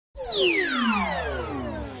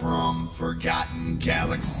From forgotten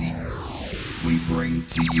galaxies, we bring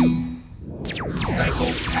to you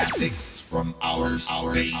Psychopathics from Outer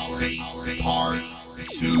Space, Part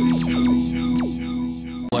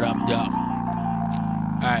 2. What up, y'all?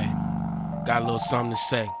 Alright, got a little something to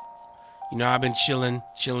say. You know, I've been chilling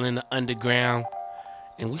in the underground,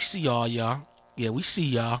 and we see y'all. Yeah, we see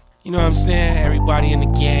y'all. You know what I'm saying? Everybody in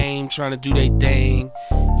the game trying to do their thing.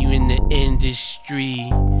 You in the industry,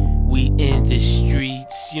 we in the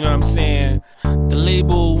streets. You know what I'm saying? The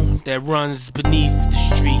label that runs beneath the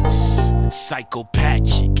streets.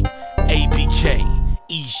 Psychopathic, ABK,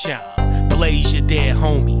 Eshawn, Blaze your dead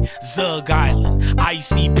homie, Zug Island,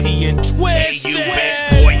 ICP, and TwiztiD. Hey, you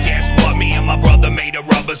bitch boy, guess what? Me and my brother made a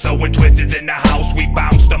rubber, so when TwiztiD's in the house, we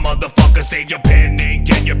bounce the motherfucker. Save your pen, ink,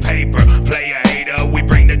 and your paper. Play a hater, we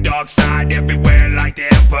bring the dark side everywhere like the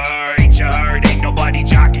emperor. Ain't you heard? Ain't nobody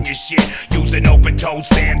jocking your shit. Use an open-toed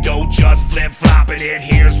sandal, just flip-flopping it.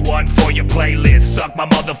 Here's one for your playlist. Suck my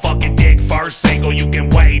motherfucking dick. First single, you can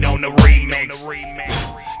wait on the remix.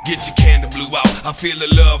 Get your candle blew out. I feel the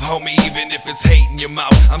love, homie, even if it's hate in your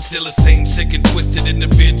mouth. I'm still the same sick and twisted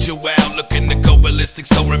individual, looking to go ballistic,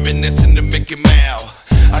 so reminiscent of Mickey Mouse.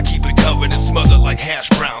 I keep it covered and smothered like hash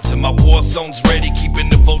browns, and my war zone's ready, keeping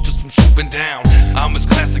the vultures from swooping down. I'm as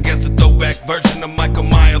classic as a throwback version of Michael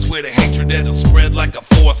Myers, with a hatred that'll spread like a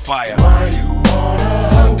forest fire. Why you wanna?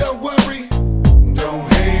 Son, don't worry,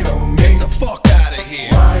 don't hate on me. Get the fuck out of here.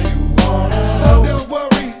 Why you wanna? Son, don't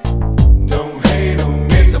worry, don't hate on me.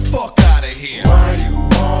 Get the fuck out of here. Why you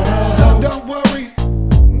wanna? Son, don't worry,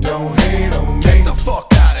 don't hate on me. Get the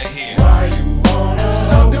fuck out of here. Why you wanna?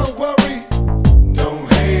 Son, don't worry, don't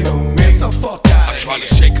hate on me. Get the fuck out of here. I try to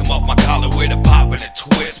shake him off my collar with a pop and a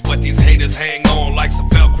twist, but these haters hang on like some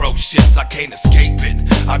Velcro shits. I can't escape it.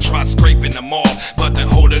 I try scraping them off, but they're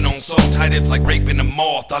holding on so tight it's like raping a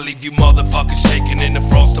moth. I leave you motherfuckers shaking in the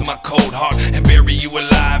frost of my cold heart, and bury you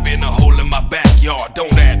alive in a hole in my backyard.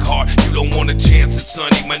 Don't act hard, you don't want a chance at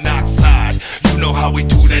sunny monoxide. You know how we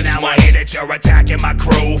do So this. now I hear that you're attacking my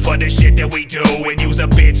crew for the shit that we do, and you's a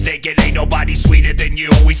bitch thinking ain't nobody sweeter than you.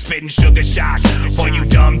 We spittin' sugar shock for you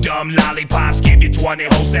dumb lollipops. Give you 20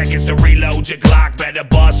 whole seconds to reload your Glock. Better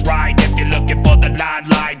bust right if you're looking for the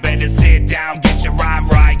limelight. Better sit down, get your rhyme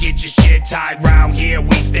right, get your shit tied. Round here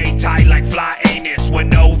we stay tight like fly anus, with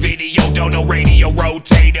no video, don't no radio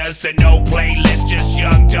rotators, and no playlist. Just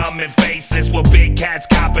young, dumb, and faceless, with big cats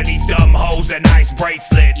copping these dumb hoes a nice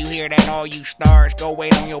bracelet. You hear that, all you stars? Go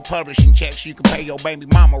wait on your publishing checks so you can pay your baby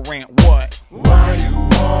mama rent. What? Why you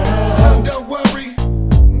wanna? Son, don't worry,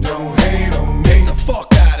 don't hate on me. Get the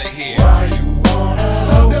fuck out of here. Why you wanna?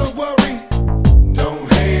 Son, don't worry,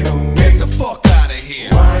 don't hate on me. Get the fuck out of here.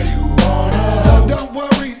 Why you wanna? Son, don't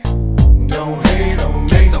worry, don't hate on me.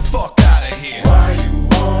 Get the fuck out of here. Why you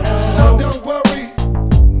wanna? Son, don't worry,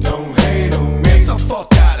 don't hate on me. Get the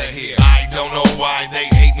fuck out of here. I don't know why they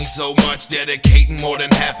hate me so much, dedicating more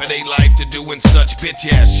than half of their life to doing such bitch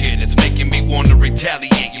ass shit. It's making me want to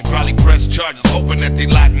retaliate. You probably press charges hoping that they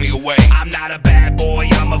lock me away. I'm not a bad boy,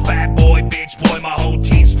 I'm a fat boy, bitch boy. My whole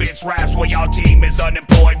team spits raps while y'all team is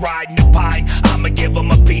unemployed, riding the pine. I'ma give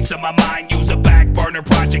them a piece of my mind. Use a back burner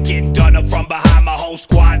project, getting done up from behind. My whole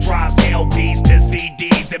squad drops LPs to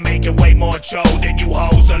CDs and making way more show than you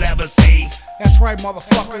hoes will ever see. That's right,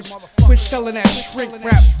 motherfuckers. Quit selling that shrink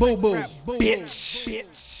rap boo-boo, bitch.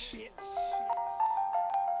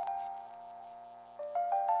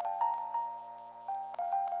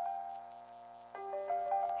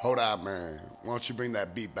 Hold up, man. Why don't you bring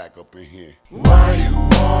that beat back up in here? Why you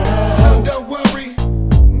wanna? Son, don't worry,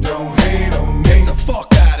 don't hate on me. Get the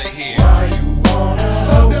fuck out of here. Why you wanna?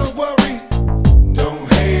 Son, don't worry,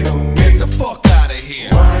 don't hate on me. Get the fuck out of here.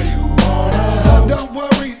 Why you wanna? Son, don't worry.